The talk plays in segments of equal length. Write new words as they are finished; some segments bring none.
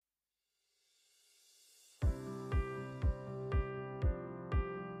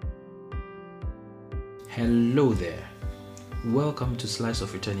Hello there. Welcome to Slice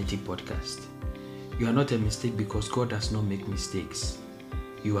of Eternity podcast. You are not a mistake because God does not make mistakes.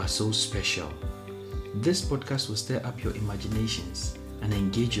 You are so special. This podcast will stir up your imaginations and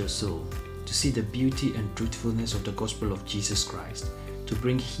engage your soul to see the beauty and truthfulness of the gospel of Jesus Christ to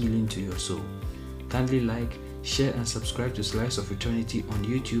bring healing to your soul. Kindly like, share and subscribe to Slice of Eternity on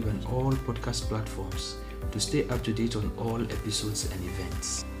YouTube and all podcast platforms to stay up to date on all episodes and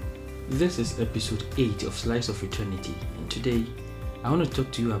events. This is episode 8 of Slice of Eternity, and today I want to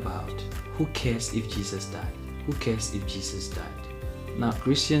talk to you about who cares if Jesus died? Who cares if Jesus died? Now,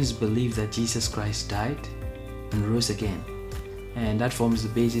 Christians believe that Jesus Christ died and rose again, and that forms the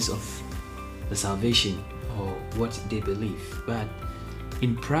basis of the salvation or what they believe. But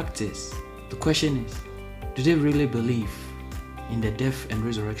in practice, the question is, do they really believe in the death and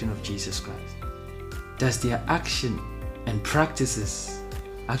resurrection of Jesus Christ? Does their action and practices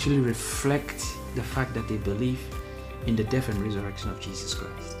actually reflect the fact that they believe in the death and resurrection of Jesus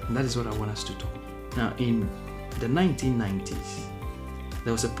Christ? And that is what I want us to talk about. Now, in the 1990s,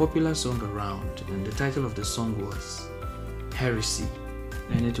 there was a popular song around, and the title of the song was Heresy,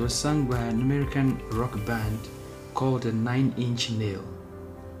 and it was sung by an American rock band called the 9 Inch Nail.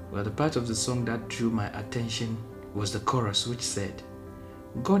 Well, the part of the song that drew my attention was the chorus, which said,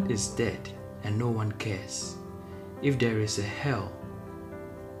 "God is dead and no one cares. If there is a hell,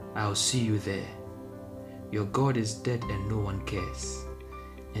 I'll see you there. Your God is dead and no one cares.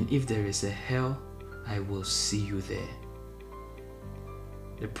 And if there is a hell, I will see you there."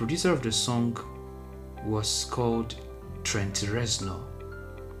 The producer of the song was called Trent Reznor,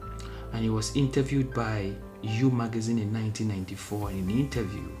 and he was interviewed by You magazine in 1994. And in the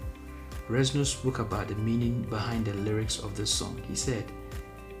interview, Reznor spoke about the meaning behind the lyrics of the song. He said,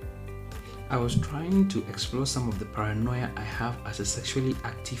 "I was trying to explore some of the paranoia I have as a sexually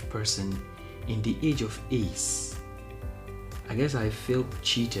active person in the age of AIDS. I guess I feel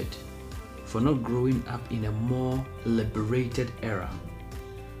cheated for not growing up in a more liberated era.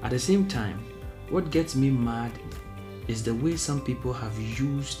 At the same time, what gets me mad is the way some people have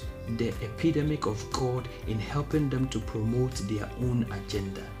used the epidemic of God in helping them to promote their own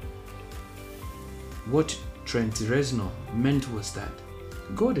agenda." What Trent Reznor meant was that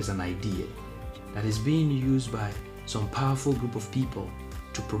God is an idea that is being used by some powerful group of people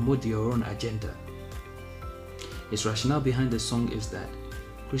to promote their own agenda. His rationale behind the song is that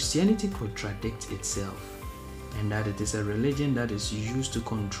Christianity contradicts itself and that it is a religion that is used to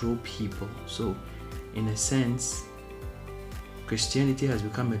control people. So, in a sense, Christianity has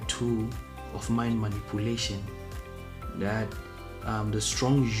become a tool of mind manipulation that the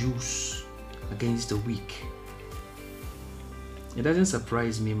strong use against the weak. It doesn't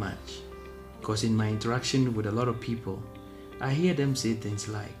surprise me much, because in my interaction with a lot of people, I hear them say things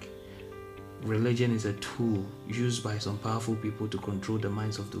like, religion is a tool used by some powerful people to control the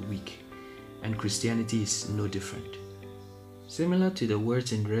minds of the weak, and Christianity is no different. Similar to the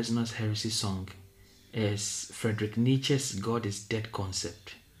words in Reznor's Heresy song is Friedrich Nietzsche's God is dead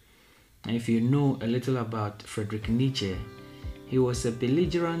concept. And if you know a little about Friedrich Nietzsche, he was a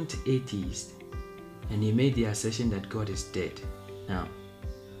belligerent atheist, and he made the assertion that God is dead. Now,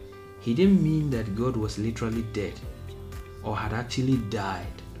 he didn't mean that God was literally dead or had actually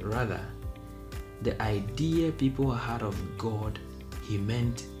died. Rather, the idea people had of God, he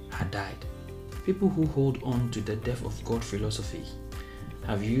meant, had died. People who hold on to the death of God philosophy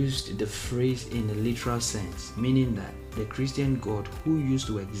have used the phrase in a literal sense, meaning that the Christian God who used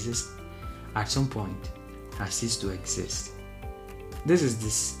to exist at some point has ceased to exist. This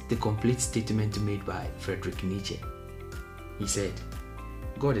is the complete statement made by Friedrich Nietzsche. He said,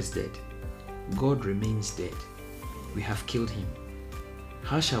 "God is dead. God remains dead. We have killed him.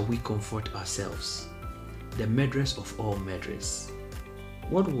 How shall we comfort ourselves? The murderers of all murderers.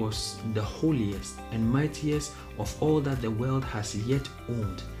 What was the holiest and mightiest of all that the world has yet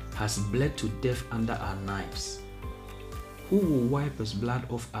owned has bled to death under our knives. Who will wipe his blood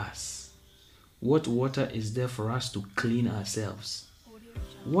off us? What water is there for us to clean ourselves?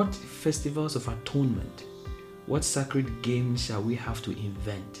 What festivals of atonement? What sacred games shall we have to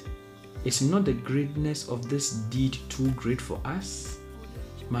invent? Is not the greatness of this deed too great for us?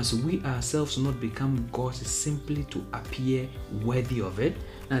 Must we ourselves not become gods simply to appear worthy of it?"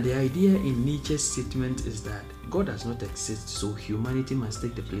 Now, the idea in Nietzsche's statement is that God does not exist, so humanity must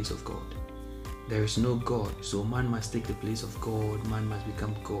take the place of God. There is no God, so man must take the place of God, man must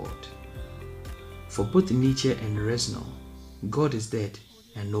become God. For both Nietzsche and Reznor, God is dead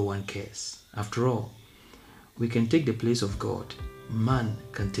and no one cares. After all, we can take the place of God. Man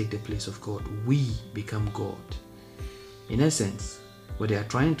can take the place of God. We become God. In essence, what they are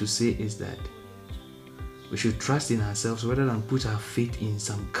trying to say is that We should trust in ourselves rather than put our faith in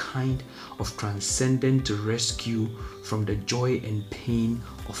some kind of transcendent rescue from the joy and pain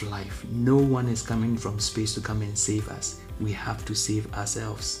of life. No one is coming from space to come and save us. We have to save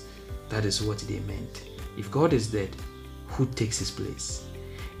ourselves. That is what they meant. If God is dead, who takes his place?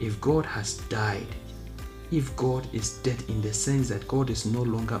 If God has died, if God is dead in the sense that God is no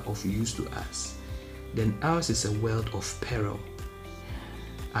longer of use to us, then ours is a world of peril.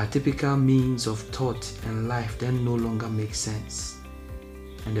 Our typical means of thought and life then no longer makes sense,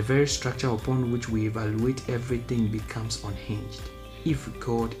 and the very structure upon which we evaluate everything becomes unhinged. If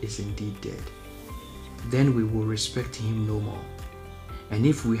God is indeed dead, then we will respect him no more. And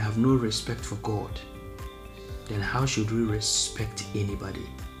if we have no respect for God, then how should we respect anybody?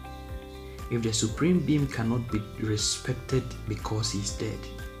 If the Supreme Being cannot be respected because he's dead,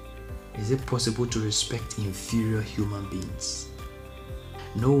 is it possible to respect inferior human beings?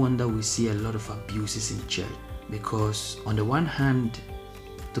 No wonder we see a lot of abuses in church, because on the one hand,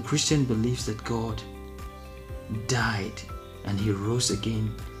 the Christian believes that God died and he rose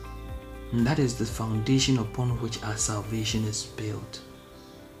again, and that is the foundation upon which our salvation is built.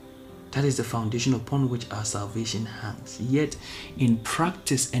 That is the foundation upon which our salvation hangs. Yet in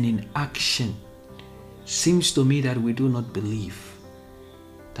practice and in action, seems to me that we do not believe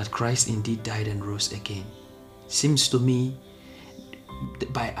that Christ indeed died and rose again. Seems to me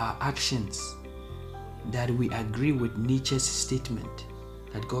by our actions that we agree with Nietzsche's statement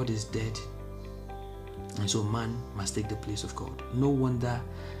that God is dead and so man must take the place of God. No wonder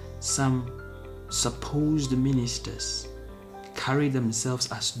some supposed ministers carry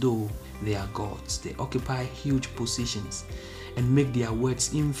themselves as though they are gods. They occupy huge positions and make their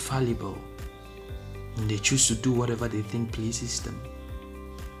words infallible, and they choose to do whatever they think pleases them.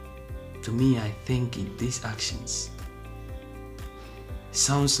 To me, I think in these actions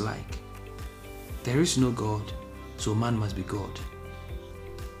sounds like there is no God, so man must be God.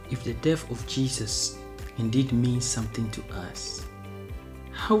 If the death of Jesus indeed means something to us,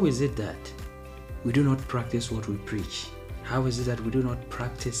 how is it that we do not practice what we preach? How is it that we do not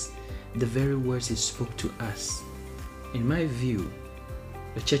practice the very words he spoke to us? In my view,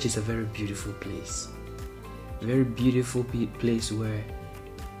 the church is a very beautiful place. A very beautiful place where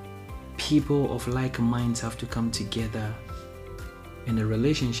people of like minds have to come together in a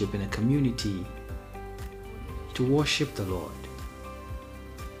relationship, in a community, to worship the Lord.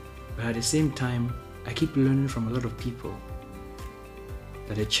 But at the same time, I keep learning from a lot of people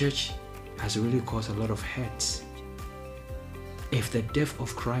that the church has really caused a lot of hurts. If the death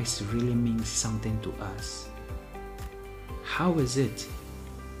of Christ really means something to us, how is it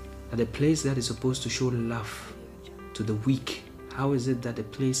that a place that is supposed to show love to the weak, how is it that a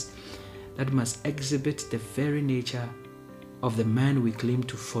place that must exhibit the very nature of the man we claim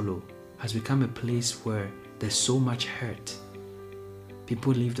to follow has become a place where there's so much hurt?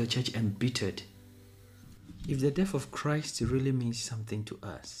 People leave the church embittered. If the death of Christ really means something to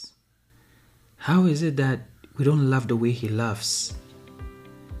us, how is it that we don't love the way he loves?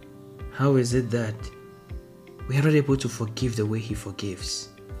 How is it that we are not able to forgive the way he forgives?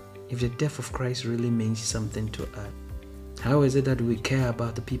 If the death of Christ really means something to us, how is it that we care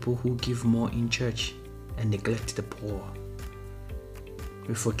about the people who give more in church and neglect the poor?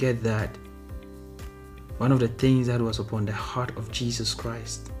 We forget that one of the things that was upon the heart of Jesus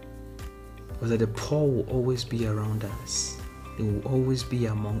Christ was that the poor will always be around us. They will always be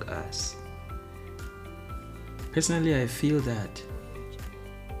among us. Personally, I feel that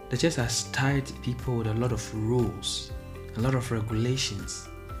the church has tied people with a lot of rules, a lot of regulations.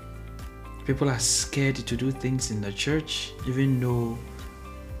 People are scared to do things in the church, even though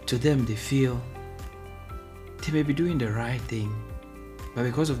to them they feel they may be doing the right thing, but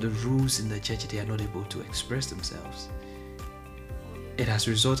because of the rules in the church, they are not able to express themselves. It has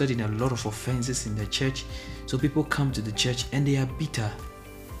resulted in a lot of offenses in the church, so people come to the church and they are bitter.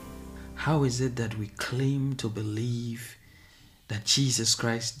 How is it that we claim to believe that Jesus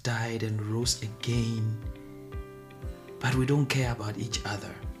Christ died and rose again, but we don't care about each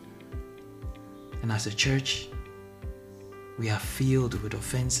other? And as a church, we are filled with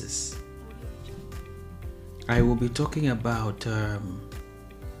offenses. I will be talking about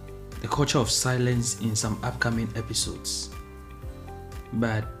the culture of silence in some upcoming episodes.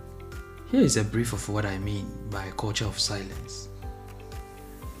 But here is a brief of what I mean by culture of silence.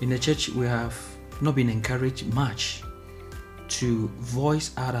 In the church, we have not been encouraged much to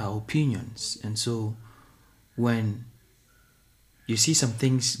voice out our opinions. And so when you see some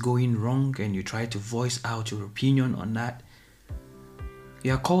things going wrong and you try to voice out your opinion on that,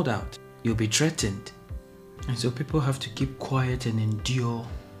 you are called out, you'll be threatened. And so people have to keep quiet and endure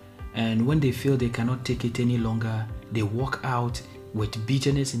And when they feel they cannot take it any longer, they walk out with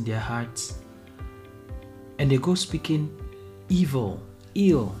bitterness in their hearts. And they go speaking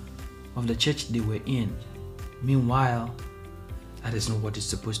ill of the church they were in. Meanwhile, that is not what it's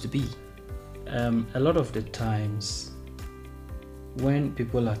supposed to be. A lot of the times, when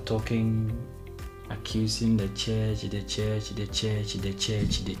people are talking, accusing the church,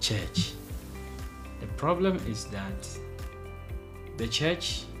 the problem is that the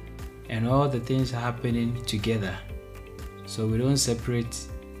church and all the things happening together, so we don't separate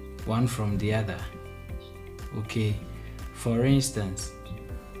one from the other. Okay, for instance,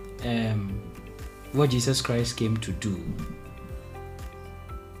 what Jesus Christ came to do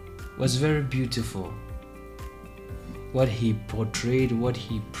was very beautiful. What he portrayed, what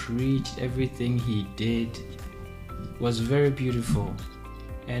he preached, everything he did was very beautiful.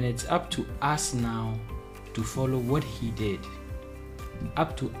 And it's up to us now to follow what he did.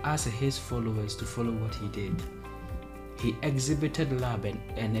 Up to us, his followers, to follow what he did. He exhibited love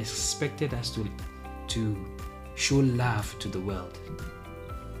and expected us to show love to the world.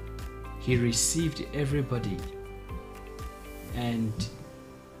 He received everybody and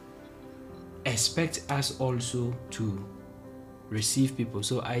expect us also to receive people.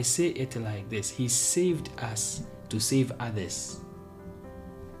 So I say it like this: he saved us to save others.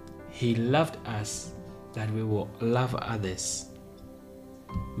 He loved us that we will love others.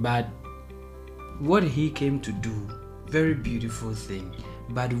 But what he came to do, very beautiful thing,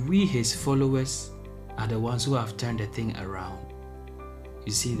 but we, his followers, are the ones who have turned the thing around.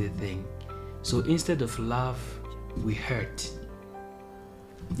 You see the thing? So instead of love, we hurt.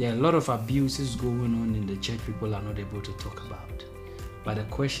 There are a lot of abuses going on in the church people are not able to talk about. But the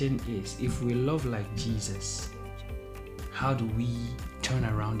question is, if we love like Jesus, how do we turn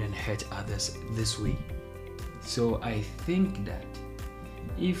around and hurt others this way? So I think that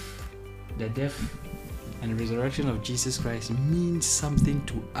if the death and resurrection of Jesus Christ means something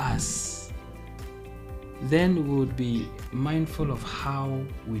to us, then we would be mindful of how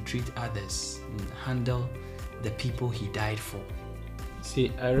we treat others and handle the people he died for.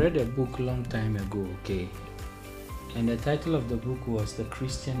 See, I read a book long time ago, okay? And the title of the book was The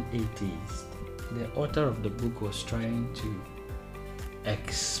Christian Atheist. The author of the book was trying to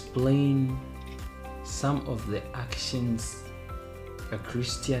explain some of the actions a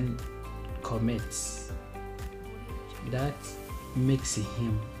Christian commits that makes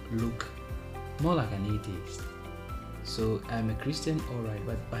him look more like an atheist. So I'm a Christian, alright,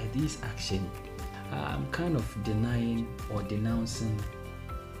 but by this action, I'm kind of denying or denouncing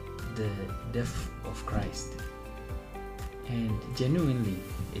the death of Christ. And genuinely,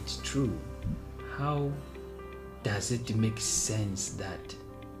 it's true. How does it make sense that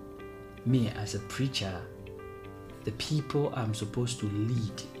me as a preacher, the people I'm supposed to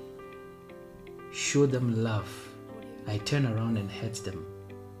lead, show them love, I turn around and hurt them?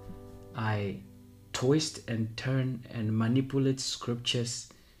 I twist and turn and manipulate scriptures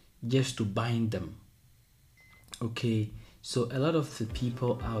just to bind them. Okay, so a lot of the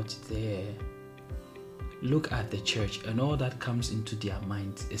people out there look at the church and all that comes into their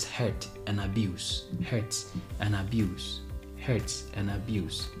minds is hurt and abuse, hurts and abuse, hurts and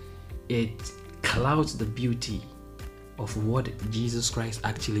abuse. It clouds the beauty of what Jesus Christ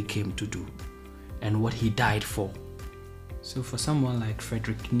actually came to do and what he died for. So for someone like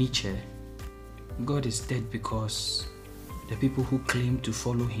Friedrich Nietzsche, God is dead because the people who claim to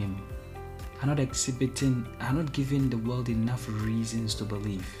follow him are not giving the world enough reasons to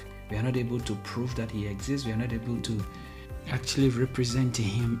believe. We are not able to prove that he exists. We are not able to actually represent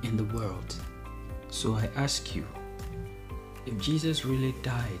him in the world. So I ask you, if Jesus really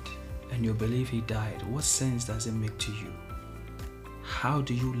died and you believe he died, what sense does it make to you? How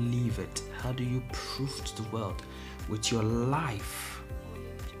do you live it? How do you prove to the world with your life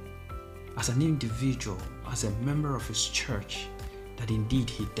as an individual, as a member of his church, that indeed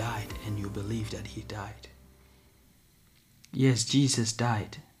he died and you believe that he died? Yes, Jesus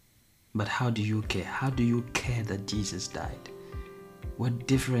died, but how do you care? How do you care that Jesus died? What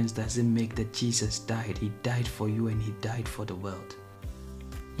difference does it make that Jesus died? He died for you and he died for the world.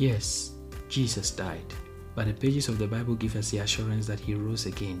 Yes, Jesus died, but the pages of the Bible give us the assurance that he rose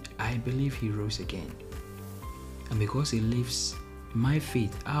again. I believe he rose again. And because he lives, my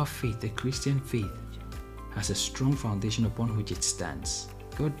faith, our faith, the Christian faith, has a strong foundation upon which it stands.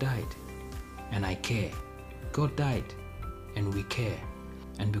 God died, and I care. God died, and we care.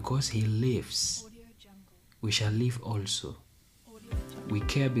 And because he lives, we shall live also. We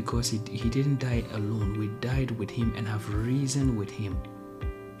care because he didn't die alone. We died with him and have risen with him.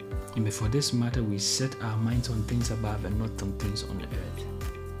 And for this matter, we set our minds on things above and not on things on earth.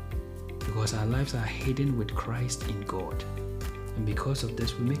 because our lives are hidden with Christ in God. And because of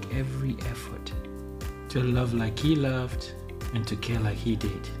this, we make every effort to love like He loved and to care like He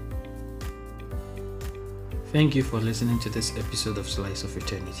did. Thank you for listening to this episode of Slice of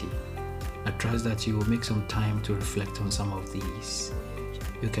Eternity. I trust that you will make some time to reflect on some of these.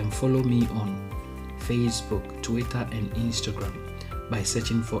 You can follow me on Facebook, Twitter, and Instagram by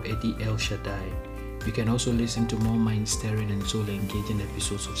searching for Eddie El Shaddai. You can also listen to more mind-stirring and soul-engaging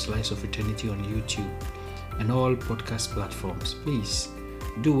episodes of Slice of Eternity on YouTube and all podcast platforms. Please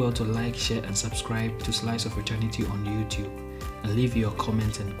do well to like, share, and subscribe to Slice of Eternity on YouTube and leave your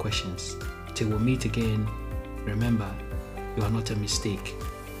comments and questions. Till we meet again, remember, you are not a mistake.